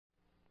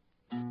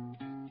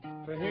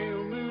Hey,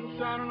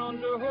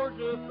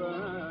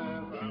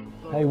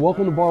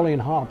 welcome to Barley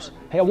and Hops.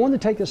 Hey, I wanted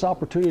to take this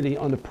opportunity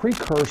on the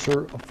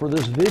precursor for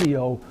this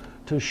video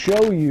to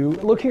show you,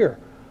 look here,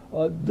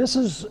 this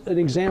is an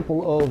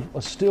example of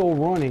a still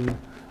running,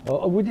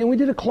 and we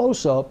did a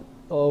close-up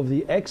of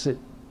the exit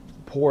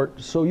port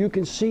so you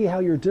can see how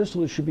your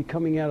distillate should be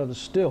coming out of the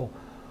still.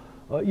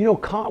 You know,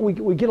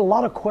 we get a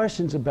lot of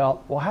questions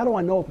about, well, how do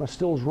I know if my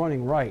still is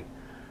running right?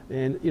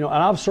 And, you know,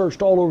 and I've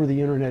searched all over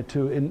the internet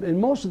too, and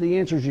most of the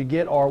answers you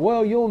get are,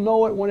 well, you'll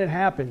know it when it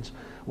happens.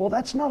 Well,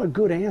 that's not a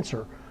good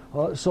answer.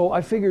 So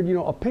I figured, you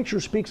know, a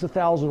picture speaks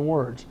 1,000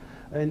 words.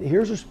 And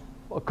here's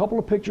a couple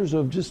of pictures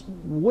of just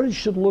what it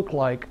should look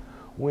like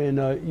when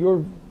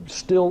your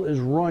still is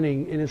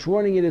running, and it's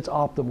running at its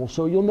optimal.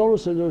 So you'll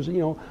notice that there's, you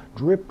know,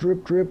 drip,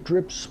 drip, drip,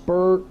 drip,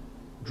 spurt,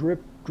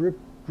 drip, drip,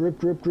 drip,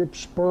 drip, drip,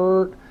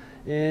 spurt.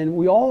 And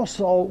we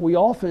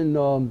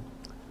often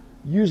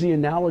use the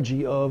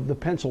analogy of the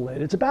pencil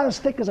lead. It's about as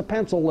thick as a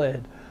pencil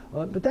lead,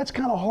 but that's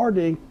kind of hard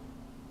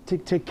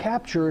to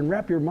capture and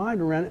wrap your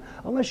mind around it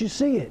unless you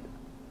see it.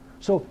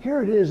 So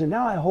here it is, and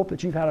now I hope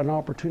that you've had an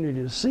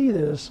opportunity to see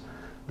this,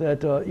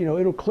 that you know,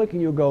 it'll click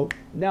and you'll go,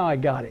 now I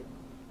got it.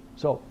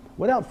 So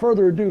without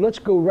further ado, let's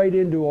go right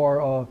into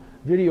our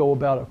video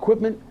about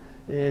equipment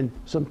and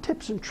some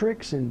tips and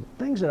tricks and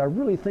things that I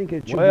really think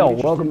it should be. Well,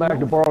 welcome back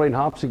to Barley and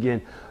Hops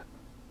again.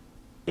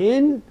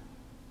 In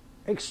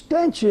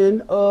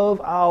extension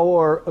of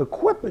our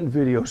equipment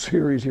video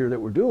series here that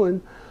we're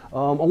doing,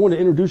 I want to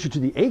introduce you to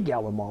the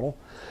 8-gallon model.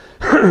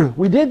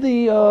 We did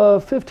the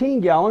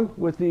 15-gallon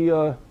with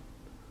the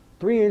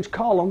 3-inch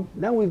column.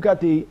 Now we've got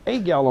the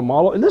 8-gallon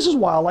model, and this is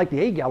why I like the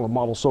 8-gallon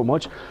model so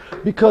much,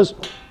 because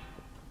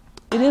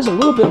it is a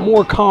little bit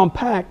more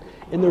compact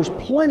and there's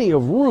plenty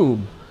of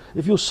room.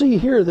 If you'll see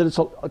here that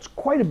it's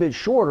quite a bit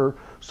shorter,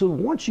 so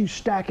once you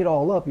stack it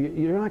all up,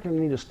 you're not going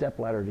to need a step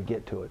ladder to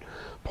get to it.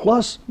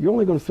 Plus, you're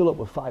only going to fill it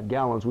with 5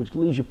 gallons, which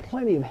leaves you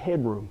plenty of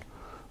headroom.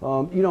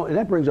 You know, and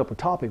that brings up a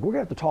topic. We're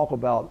going to have to talk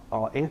about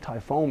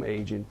anti-foam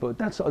agent, but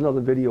that's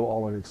another video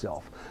all in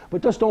itself.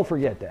 But just don't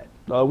forget that.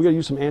 We got to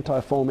use some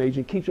anti-foam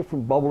agent. Keeps it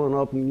from bubbling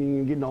up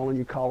and getting all in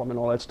your column and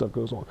all that stuff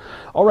goes on.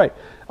 All right.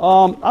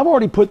 I've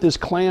already put this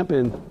clamp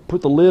and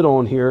put the lid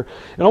on here.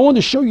 And I wanted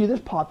to show you this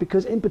pot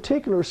because in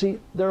particular, see,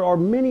 there are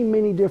many,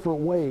 many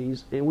different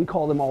ways, and we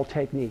call them all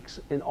techniques.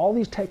 And all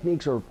these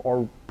techniques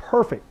are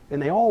perfect,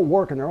 and they all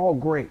work, and they're all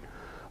great.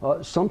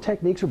 Some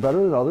techniques are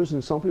better than others,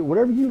 and some people,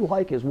 whatever you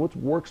like is what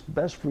works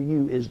best for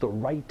you is the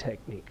right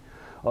technique.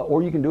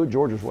 Or you can do it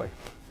George's way.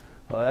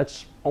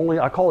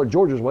 I call it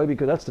George's way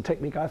because that's the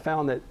technique I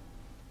found that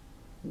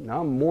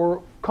I'm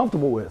more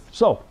comfortable with.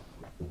 So,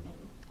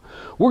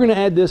 we're going to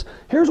add this.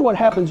 Here's what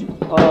happens.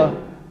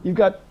 You've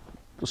got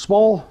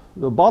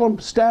the bottom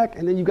stack,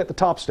 and then you've got the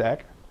top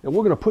stack. And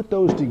we're going to put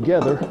those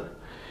together.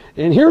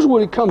 And here's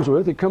what it comes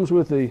with. It comes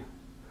with the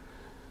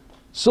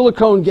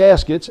silicone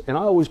gaskets, and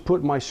I always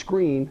put my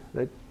screen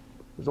that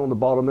is on the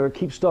bottom there,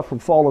 keep stuff from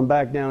falling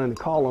back down in the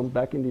column,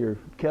 back into your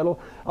kettle.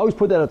 I always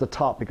put that at the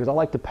top because I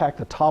like to pack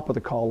the top of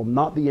the column,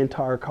 not the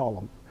entire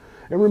column.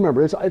 And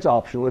remember, it's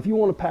optional. If you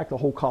want to pack the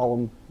whole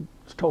column,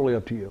 it's totally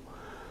up to you.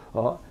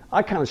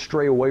 I kind of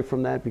stray away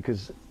from that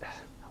because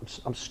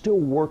I'm still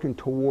working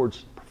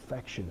towards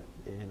perfection.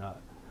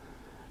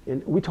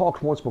 And we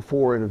talked once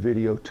before in a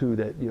video too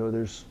that, you know,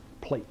 there's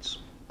plates.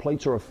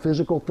 Plates are a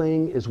physical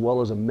thing as well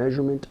as a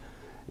measurement.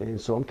 And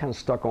so I'm kind of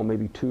stuck on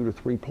maybe 2 to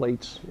 3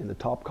 plates in the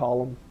top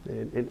column,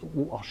 and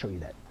I'll show you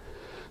that.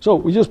 So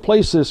we just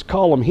place this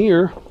column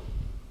here,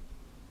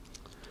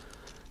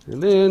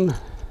 and then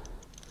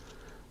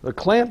the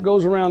clamp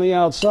goes around the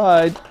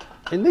outside,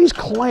 and these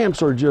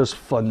clamps are just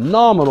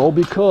phenomenal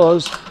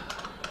because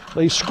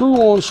they screw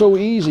on so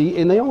easy,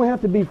 and they only have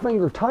to be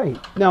finger tight.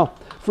 Now,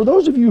 for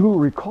those of you who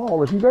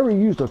recall, if you've ever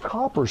used a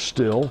copper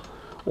still,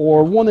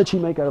 or one that you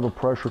make out of a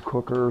pressure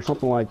cooker or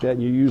something like that,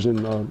 and you're using,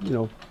 you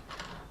know,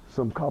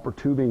 some copper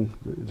tubing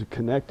to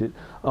connect it.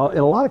 In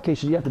a lot of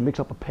cases, you have to mix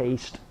up a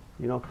paste,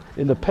 you know.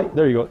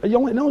 There you go. It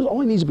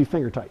only needs to be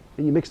finger tight.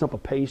 And you mix up a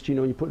paste, you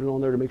know, and you put it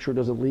on there to make sure it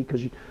doesn't leak.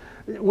 Because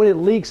when it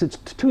leaks, it's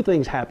 2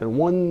 things happen.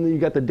 One, you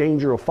got the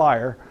danger of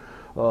fire,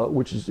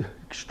 which is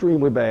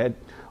extremely bad.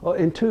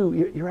 And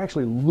 2, you're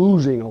actually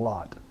losing a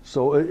lot.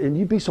 So, and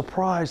you'd be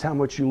surprised how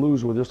much you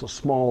lose with just a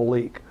small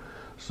leak.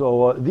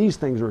 So these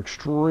things are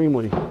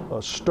extremely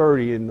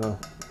sturdy, and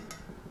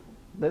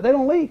they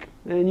don't leak,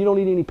 and you don't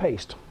need any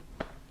paste.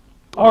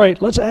 All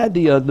right, let's add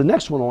the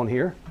next one on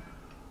here.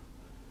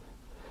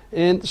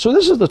 And so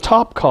this is the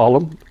top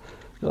column.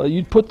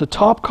 You'd put the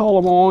top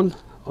column on,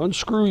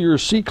 unscrew your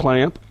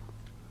C-clamp,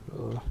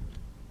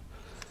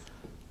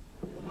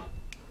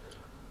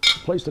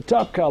 place the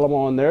top column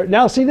on there.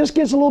 Now see, this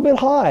gets a little bit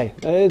high.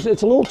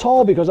 It's a little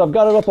tall because I've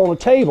got it up on a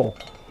table.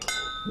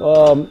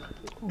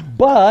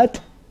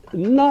 But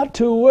not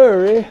to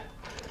worry,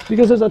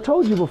 because as I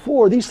told you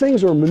before, these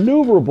things are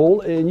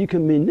maneuverable and you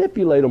can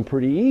manipulate them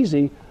pretty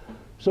easy.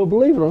 So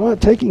believe it or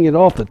not, taking it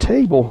off the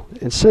table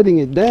and setting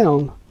it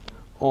down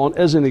on,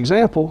 as an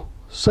example,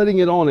 setting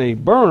it on a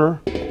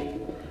burner,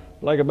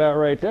 like about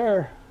right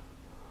there,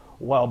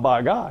 Well,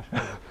 by gosh.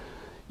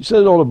 You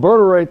set it on a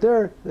burner right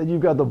there, then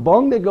you've got the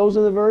bung that goes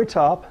in the very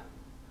top,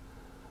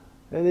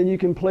 and then you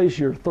can place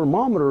your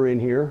thermometer in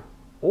here,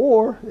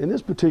 or in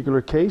this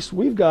particular case,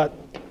 we've got,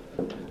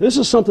 this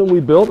is something we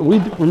built, and we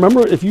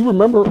remember, if you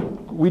remember,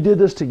 we did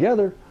this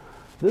together.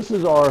 This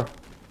is our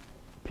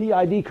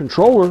PID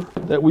controller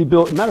that we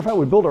built. Matter of fact,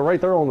 we built it right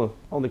there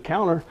on the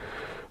counter.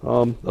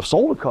 I've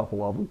sold a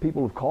couple of them.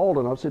 People have called,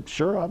 and I've said,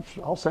 sure,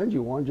 I'll send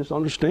you one. Just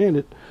understand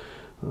it.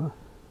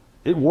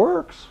 It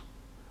works.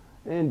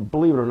 And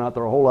believe it or not,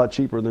 they're a whole lot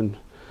cheaper than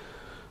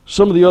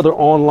some of the other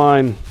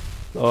online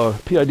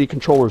PID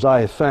controllers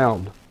I have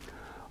found.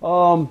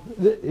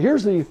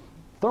 Here's the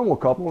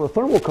thermocouple.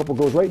 The thermocouple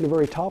goes right in the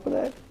very top of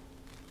that.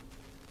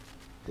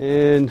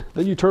 And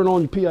then you turn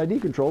on your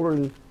PID controller,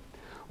 and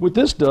what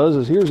this does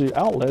is, here's the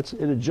outlets,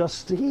 it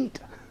adjusts the heat.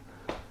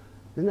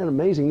 Isn't that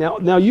amazing?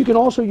 Now you can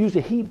also use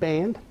the heat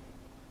band,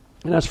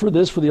 and that's for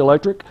the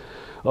electric.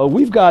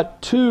 We've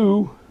got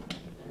two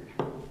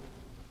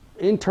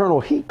internal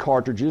heat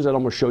cartridges that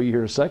I'm going to show you here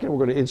in a second. We're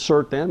going to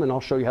insert them, and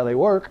I'll show you how they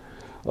work.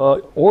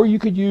 Or you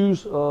could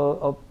use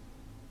a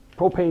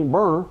propane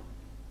burner,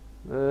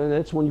 and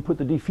that's when you put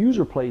the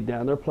diffuser plate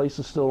down there, place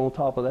the still on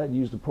top of that, and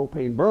use the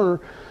propane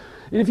burner.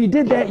 And if you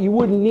did that, you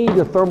wouldn't need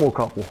a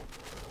thermocouple.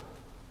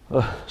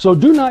 So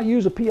do not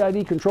use a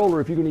PID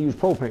controller if you're going to use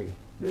propane,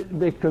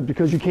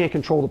 because you can't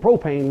control the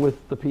propane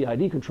with the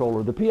PID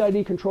controller. The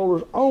PID controller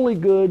is only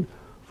good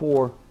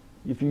for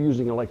if you're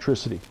using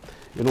electricity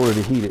in order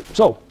to heat it.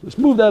 So let's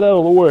move that out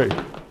of the way.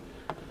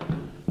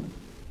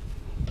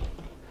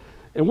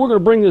 And we're going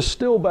to bring this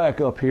still back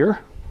up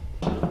here.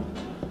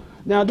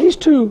 Now these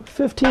two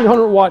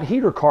 1500 watt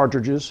heater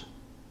cartridges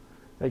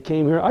that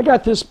came here, I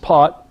got this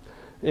pot,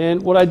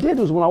 and what I did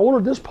was when I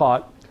ordered this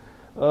pot,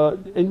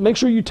 and make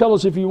sure you tell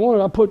us if you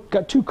want it,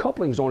 got two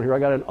couplings on here. I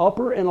got an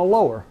upper and a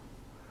lower.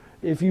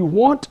 If you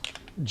want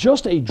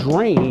just a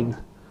drain,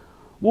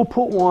 we'll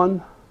put,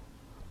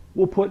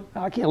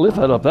 I can't lift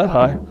that up that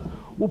high.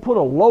 We'll put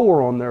a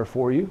lower on there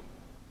for you.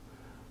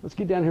 Let's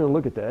get down here and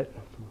look at that.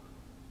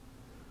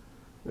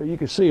 There you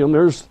can see them.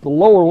 There's the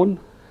lower one,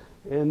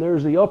 and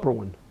there's the upper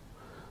one.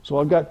 So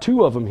I've got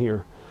two of them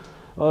here.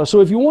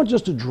 So if you want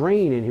just a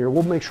drain in here,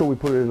 we'll make sure we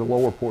put it in the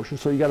lower portion.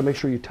 So you got to make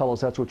sure you tell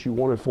us that's what you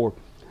want it for.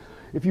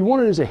 If you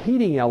want it as a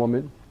heating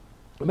element,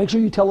 make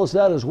sure you tell us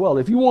that as well.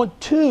 If you want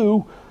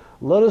two,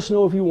 let us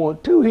know if you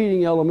want two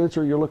heating elements,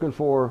 or you're looking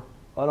for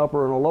an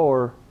upper and a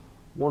lower,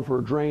 one for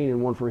a drain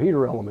and one for a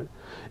heater element.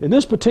 In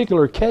this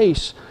particular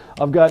case,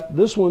 I've got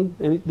this one,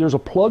 and there's a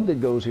plug that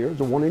goes here.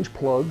 It's a 1-inch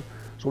plug,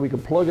 so we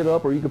can plug it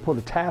up, or you can put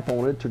a tap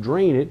on it to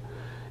drain it.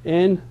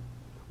 And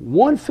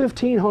one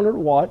 1500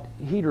 watt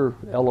heater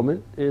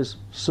element is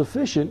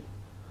sufficient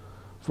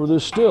for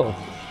this still.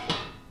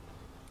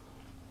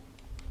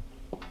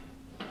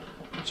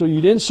 So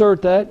you'd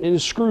insert that, and it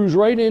screws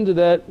right into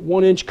that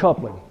 1-inch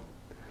coupling.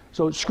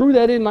 So screw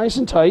that in nice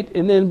and tight,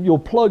 and then you'll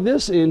plug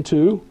this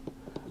into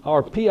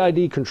our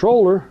PID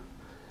controller,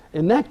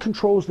 and that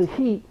controls the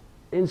heat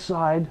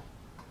inside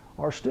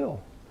our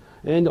still.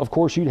 And of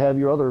course, you'd have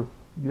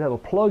a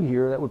plug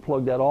here that would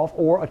plug that off,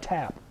 or a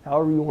tap,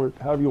 however you want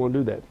to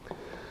do that.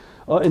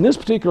 In this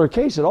particular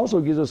case, it also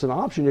gives us an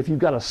option. If you've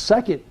got a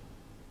second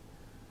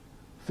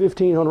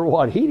 1500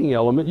 watt heating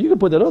element, you can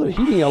put that other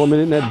heating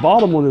element in that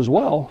bottom one as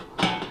well.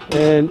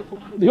 And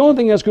the only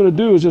thing that's going to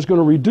do is just going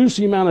to reduce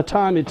the amount of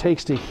time it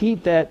takes to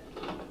heat that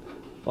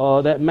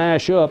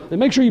mash up. And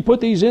make sure you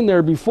put these in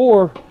there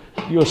before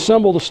you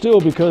assemble the still,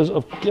 because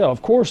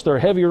of course they're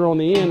heavier on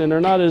the end, and they're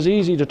not as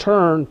easy to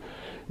turn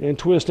and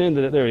twist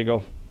into it. There you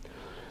go.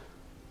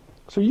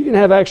 So you can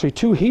have actually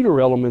two heater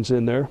elements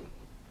in there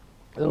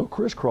that'll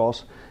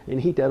crisscross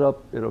and heat that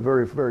up in a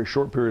very, very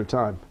short period of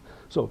time.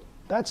 So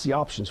that's the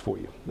options for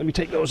you. Let me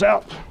take those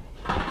out.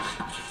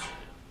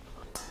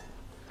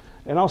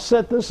 And I'll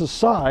set this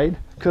aside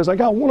because I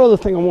got one other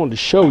thing I wanted to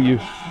show you.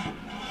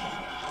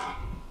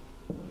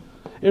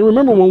 And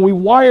remember, when we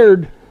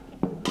wired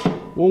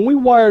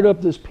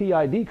up this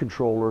PID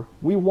controller,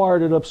 we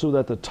wired it up so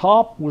that the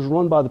top was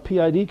run by the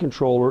PID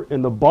controller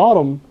and the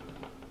bottom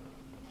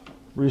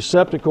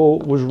receptacle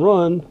was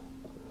run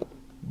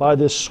by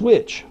this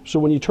switch. So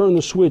when you turn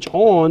the switch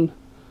on,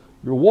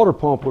 your water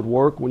pump would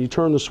work. When you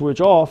turn the switch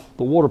off,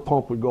 the water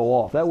pump would go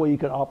off. That way you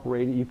can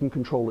operate it, you can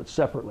control it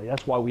separately.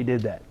 That's why we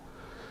did that.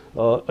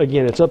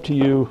 Again, it's up to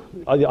you.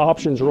 The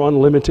options are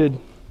unlimited.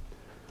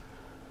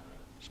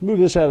 Let's move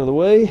this out of the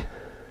way,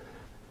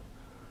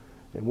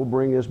 and we'll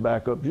bring this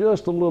back up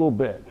just a little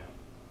bit.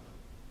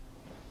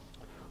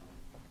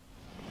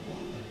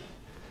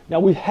 Now,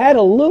 we've had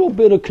a little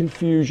bit of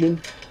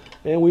confusion,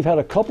 and we've had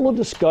a couple of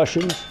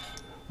discussions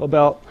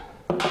about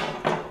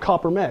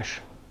copper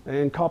mesh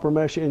and copper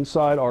mesh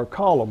inside our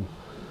column.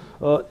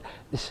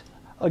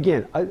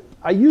 Again,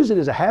 I use it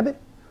as a habit.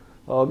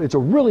 It's a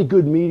really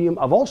good medium.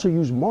 I've also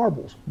used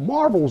marbles.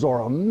 Marbles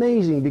are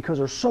amazing because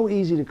they're so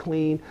easy to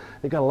clean.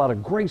 They've got a lot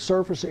of great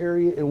surface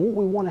area, and what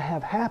we want to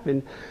have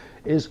happen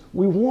is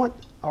we want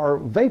our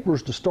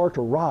vapors to start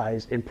to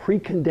rise and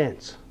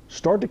pre-condense,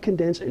 start to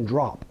condense and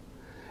drop.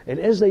 And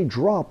as they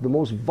drop, the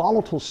most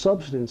volatile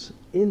substance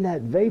in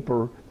that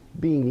vapor,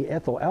 being the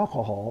ethyl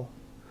alcohol,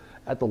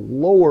 at the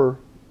lower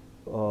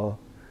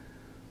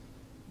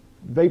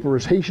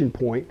vaporization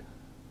point,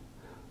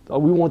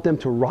 we want them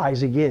to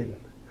rise again.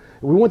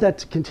 We want that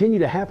to continue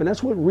to happen.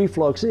 That's what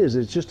reflux is.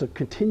 It's just a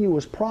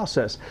continuous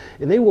process.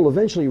 And they will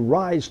eventually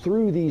rise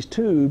through these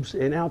tubes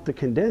and out the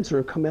condenser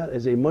and come out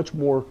as a much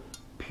more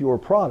pure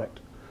product.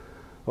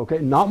 Okay,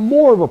 not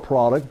more of a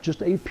product,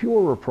 just a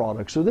purer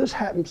product. So this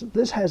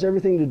has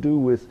everything to do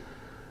with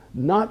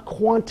not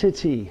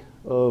quantity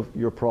of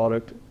your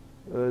product.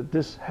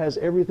 This has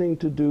everything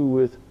to do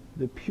with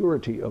the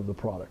purity of the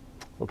product.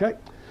 Okay?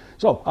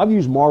 So I've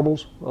used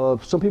marbles.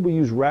 Some people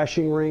use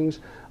rashing rings.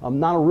 I'm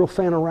not a real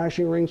fan of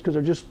rashing rings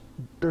because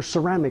they're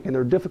ceramic and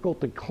they're difficult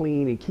to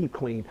clean and keep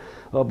clean.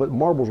 But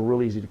marbles are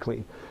real easy to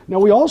clean. Now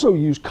we also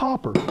use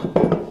copper.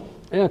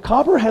 And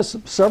copper has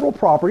several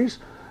properties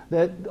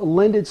that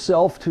lend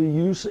itself to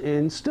use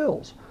in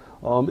stills.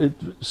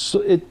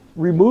 It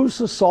removes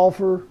the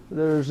sulfur.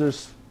 There's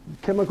this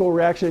chemical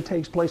reaction that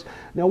takes place.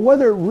 Now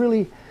whether it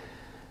really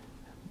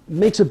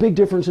makes a big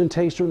difference in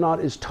taste or not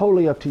is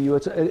totally up to you.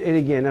 And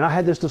again, I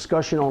had this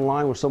discussion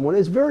online with someone,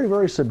 it's very,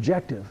 very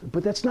subjective,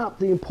 but that's not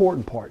the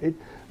important part.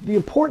 The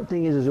important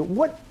thing is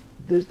what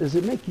does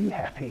it make you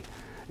happy?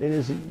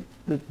 And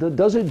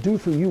does it do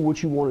for you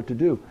what you want it to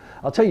do?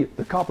 I'll tell you,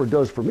 the copper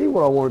does for me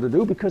what I wanted to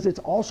do because it's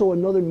also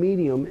another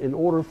medium in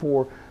order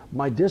for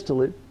my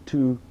distillate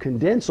to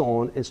condense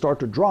on and start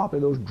to drop,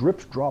 and those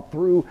drips drop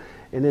through,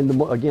 and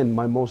then again,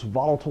 my most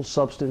volatile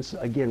substance,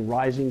 again,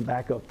 rising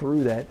back up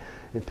through that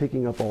and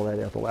picking up all that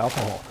ethyl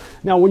alcohol.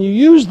 Now, when you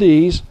use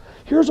these,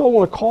 here's what I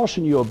want to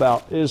caution you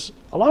about is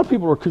a lot of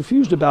people are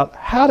confused about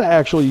how to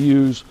actually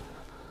use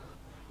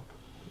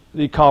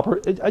the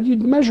copper. You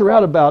measure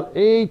out about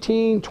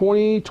 18,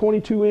 20,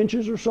 22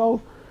 inches or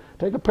so.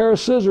 Take a pair of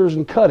scissors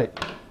and cut it.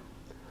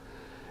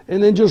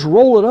 And then just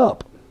roll it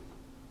up.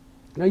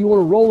 Now you want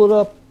to roll it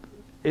up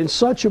in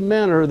such a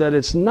manner that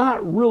it's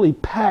not really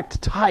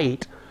packed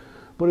tight,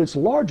 but it's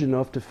large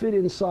enough to fit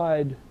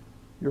inside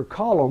your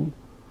column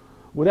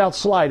without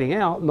sliding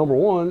out, number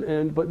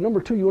one. But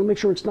number two, you want to make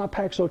sure it's not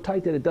packed so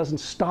tight that it doesn't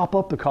stop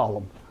up the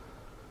column.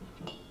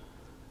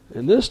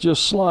 And this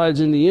just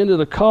slides in the end of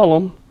the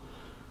column.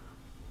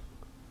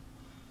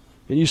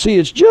 And you see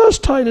it's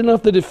just tight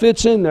enough that it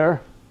fits in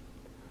there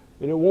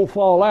and it won't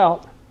fall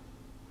out.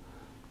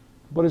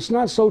 But it's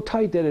not so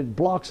tight that it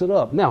blocks it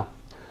up. Now,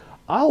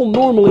 I'll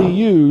normally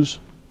use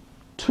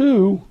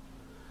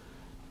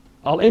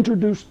I'll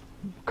introduce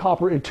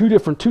copper in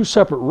two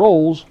separate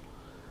rolls.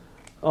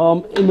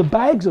 In the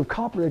bags of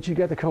copper that you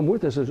got to come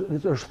with this,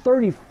 there's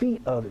 30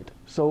 feet of it.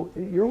 So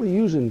you're only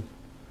using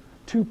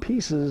 2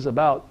 pieces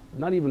about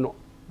not even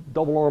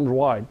double arms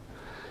wide.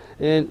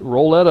 And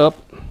roll that up.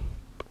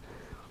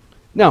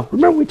 Now,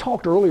 remember we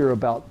talked earlier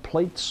about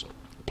plates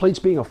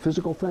being a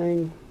physical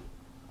thing,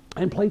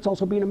 and plates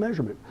also being a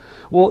measurement.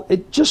 Well,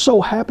 it just so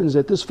happens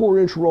that this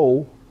 4-inch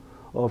roll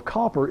of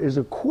copper is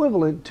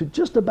equivalent to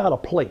just about a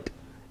plate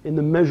in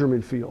the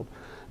measurement field.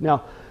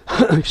 Now,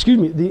 excuse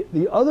me,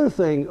 the other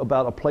thing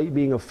about a plate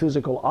being a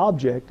physical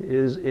object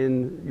is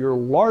in your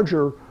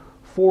larger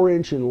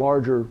 4-inch and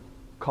larger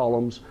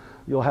columns,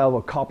 you'll have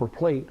a copper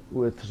plate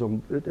with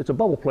it's a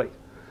bubble plate.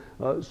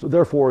 So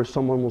therefore,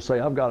 someone will say,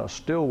 I've got a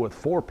still with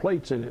 4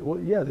 plates in it. Well,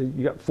 yeah,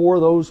 you got 4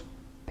 of those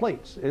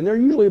plates, and they're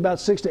usually about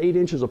 6 to 8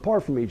 inches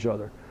apart from each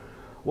other.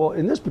 Well,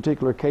 in this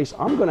particular case,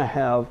 I'm going to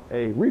have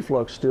a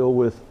reflux still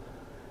with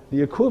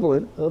the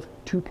equivalent of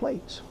 2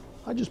 plates.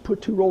 I just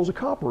put 2 rolls of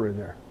copper in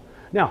there.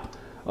 Now,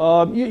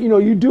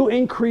 you do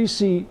increase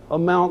the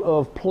amount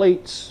of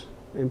plates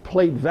and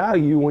plate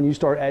value when you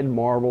start adding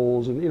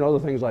marbles and other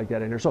things like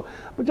that in there. So,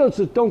 but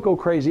don't go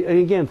crazy. And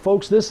again,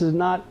 folks, it's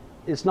not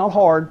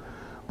hard.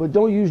 But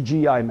don't use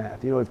GI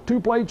math. If 2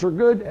 plates are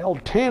good, hell,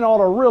 10 ought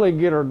to really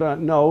get her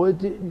done. No,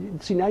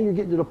 see, now you're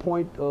getting to the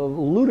point of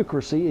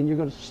ludicrousy, and you're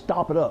going to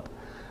stop it up.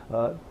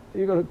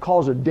 You're going to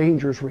cause a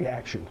dangerous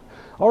reaction.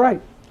 All right,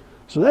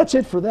 so that's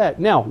it for that.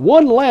 Now,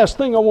 one last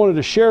thing I wanted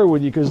to share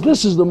with you, because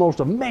this is the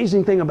most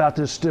amazing thing about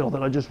this still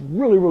that I just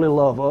really, really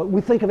love. We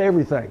think of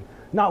everything.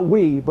 Not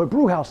we, but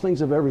Brewhouse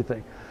thinks of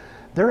everything.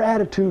 Their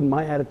attitude and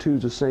my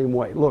attitude's the same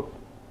way. Look,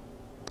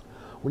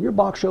 when your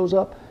box shows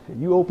up and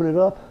you open it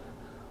up,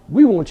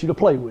 we want you to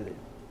play with it.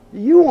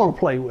 You want to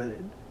play with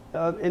it.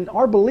 And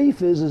our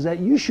belief is that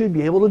you should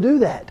be able to do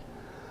that.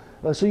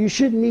 So you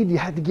shouldn't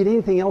have to get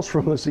anything else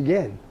from us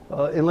again,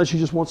 unless you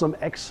just want some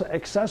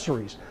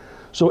accessories.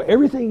 So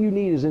everything you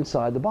need is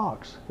inside the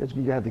box. You're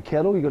going to have the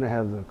kettle, you're going to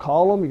have the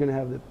column, you're going to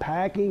have the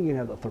packing, you're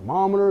going to have the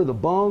thermometer, the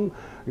bung,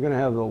 you're going to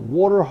have the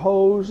water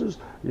hoses,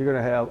 you're going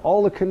to have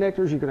all the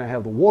connectors, you're going to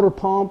have the water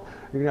pump,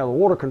 you're going to have the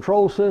water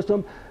control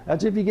system.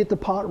 That's if you get the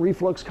pot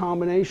reflux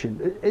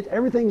combination.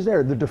 Everything's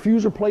there. The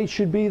diffuser plate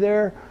should be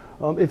there.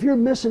 If you're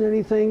missing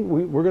anything,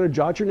 we're going to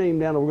jot your name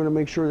down and we're going to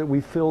make sure that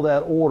we fill that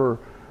order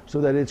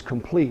so that it's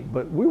complete.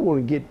 But we want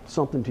to get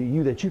something to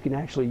you that you can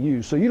actually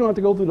use. So you don't have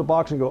to go through the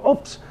box and go,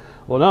 oops,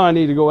 well, now I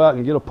need to go out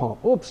and get a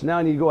pump. Oops, now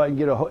I need to go out and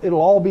get it'll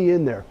all be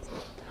in there.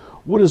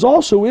 What is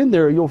also in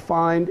there you'll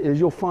find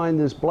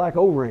this black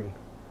O-ring.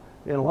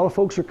 And a lot of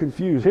folks are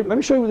confused. Here, let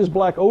me show you what this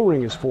black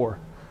O-ring is for.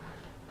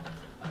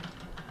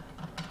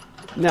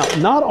 Now,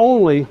 not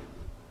only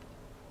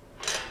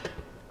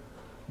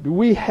do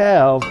we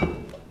have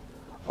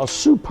a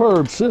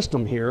superb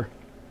system here,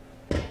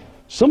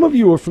 some of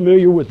you are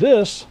familiar with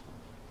this.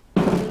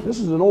 This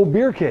is an old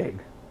beer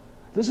keg.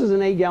 This is an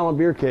 8-gallon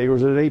beer keg, or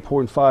is it an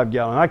 8.5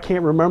 gallon? I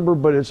can't remember,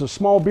 but it's a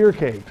small beer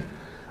keg,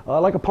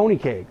 like a pony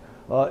keg.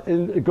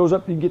 And it goes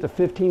up, you can get to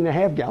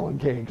 15.5 gallon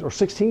kegs or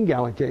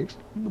 16-gallon kegs.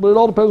 But it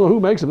all depends on who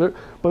makes them.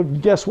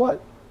 But guess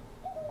what?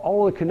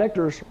 All of the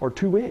connectors are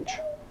 2-inch.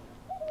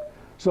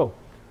 So,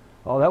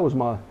 that was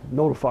my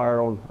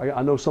notifier on,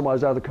 I know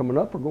somebody's either coming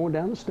up or going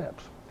down the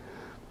steps.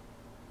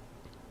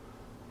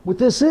 What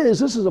this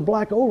is a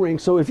black O-ring,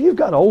 so if you've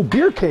got an old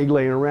beer keg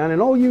laying around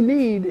and all you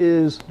need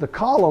is the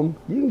column,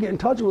 you can get in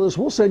touch with us,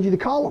 we'll send you the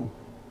column.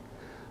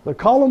 The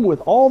column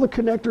with all the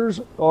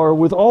connectors, or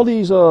with all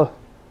these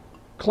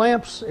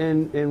clamps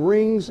and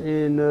rings,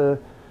 and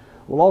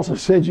we'll also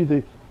send you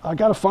the, I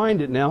gotta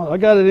find it now, I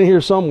got it in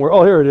here somewhere,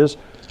 oh here it is.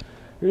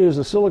 Here it is,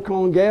 a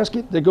silicone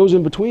gasket that goes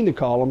in between the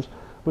columns,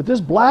 but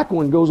this black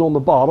one goes on the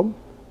bottom,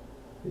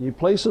 and you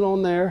place it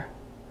on there,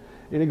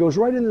 and it goes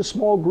right in the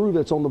small groove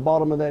that's on the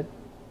bottom of that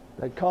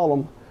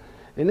column,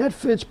 and that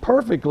fits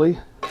perfectly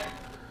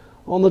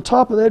on the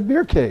top of that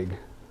beer keg.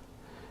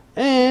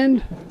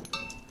 And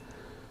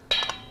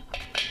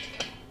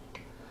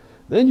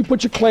then you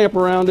put your clamp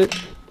around it,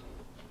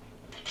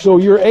 so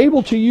you're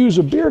able to use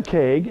a beer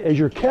keg as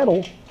your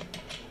kettle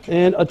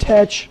and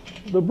attach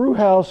the brew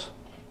house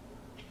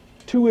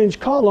 2-inch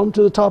column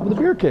to the top of the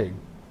beer keg.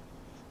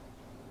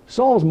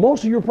 Solves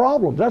most of your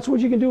problems. That's what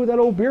you can do with that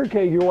old beer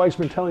keg your wife's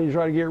been telling you to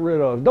try to get rid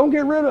of. Don't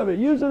get rid of it.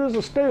 Use it as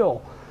a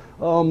still.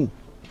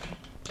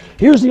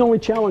 Here's the only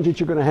challenge that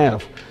you're going to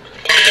have,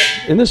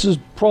 and this is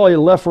probably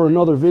left for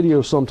another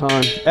video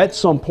sometime at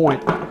some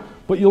point,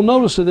 but you'll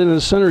notice that in the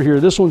center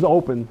here, this one's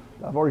open.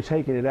 I've already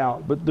taken it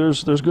out, but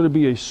there's going to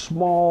be a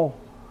small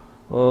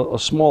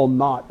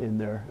knot in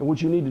there, and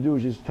what you need to do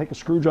is just take a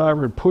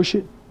screwdriver and push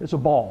it. It's a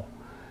ball,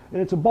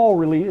 and it's a ball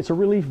relief. It's a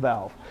relief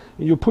valve,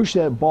 and you'll push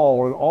that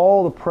ball, and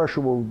all the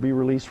pressure will be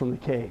released from the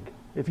keg.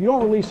 If you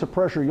don't release the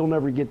pressure, you'll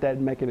never get that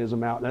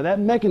mechanism out. Now that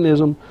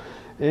mechanism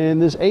in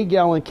this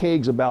 8-gallon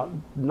keg's about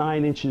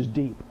 9 inches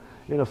deep.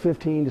 In a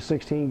 15 to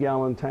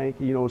 16-gallon tank,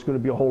 you know, it's going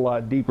to be a whole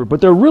lot deeper.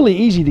 But they're really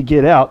easy to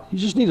get out. You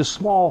just need a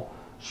small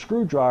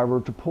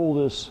screwdriver to pull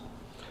this.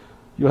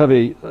 You'll have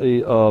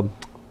an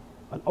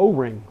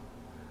O-ring.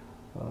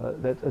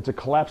 It's a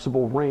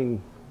collapsible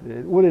ring.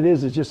 What it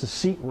is just a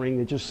seat ring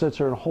that just sits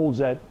there and holds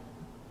that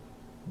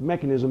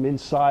mechanism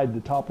inside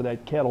the top of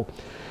that kettle.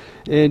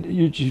 And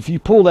if you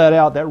pull that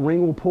out, that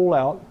ring will pull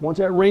out. Once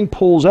that ring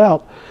pulls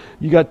out,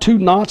 you got 2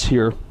 knots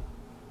here,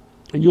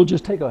 and you'll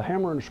just take a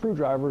hammer and a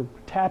screwdriver,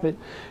 tap it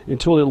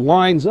until it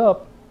lines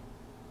up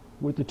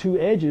with the 2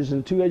 edges,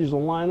 and the 2 edges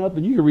will line up,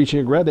 and you can reach in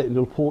and grab it, and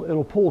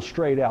it'll pull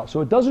straight out.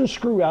 So it doesn't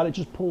screw out, it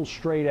just pulls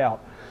straight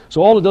out.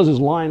 So all it does is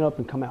line up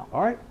and come out.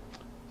 All right.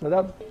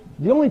 So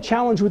the only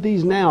challenge with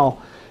these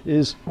now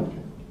is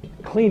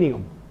cleaning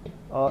them,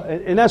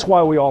 and that's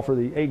why we offer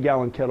the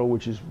 8-gallon kettle,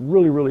 which is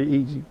really, really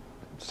easy.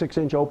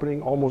 6-inch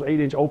opening, almost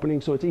 8-inch opening,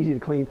 so it's easy to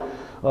clean.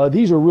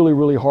 These are really,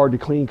 really hard to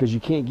clean because you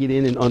can't get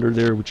in and under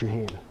there with your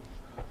hand.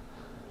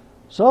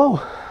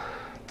 So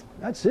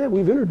that's it.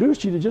 We've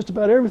introduced you to just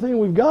about everything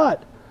we've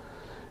got.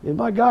 And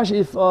by gosh,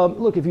 if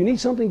you need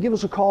something, give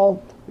us a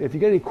call. If you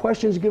get any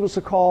questions, give us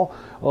a call.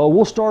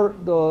 We'll start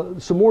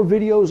some more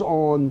videos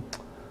on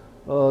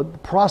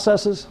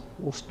processes.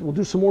 We'll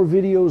do some more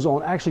videos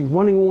on actually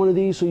running one of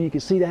these so you can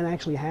see that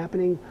actually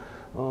happening.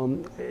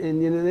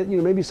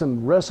 And maybe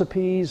some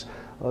recipes.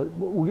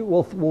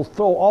 We'll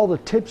throw all the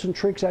tips and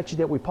tricks at you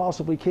that we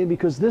possibly can,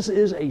 because this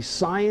is a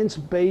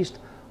science-based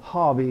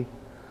hobby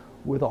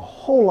with a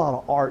whole lot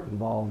of art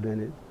involved in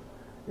it.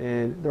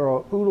 And there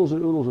are oodles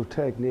and oodles of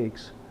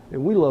techniques.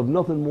 And we love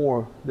nothing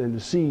more than to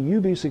see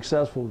you be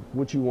successful with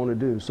what you want to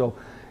do. So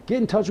get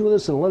in touch with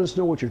us and let us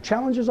know what your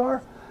challenges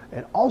are.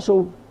 And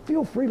also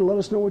feel free to let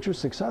us know what your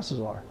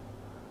successes are,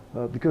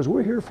 because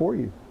we're here for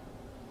you.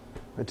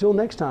 Until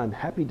next time,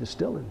 happy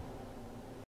distilling.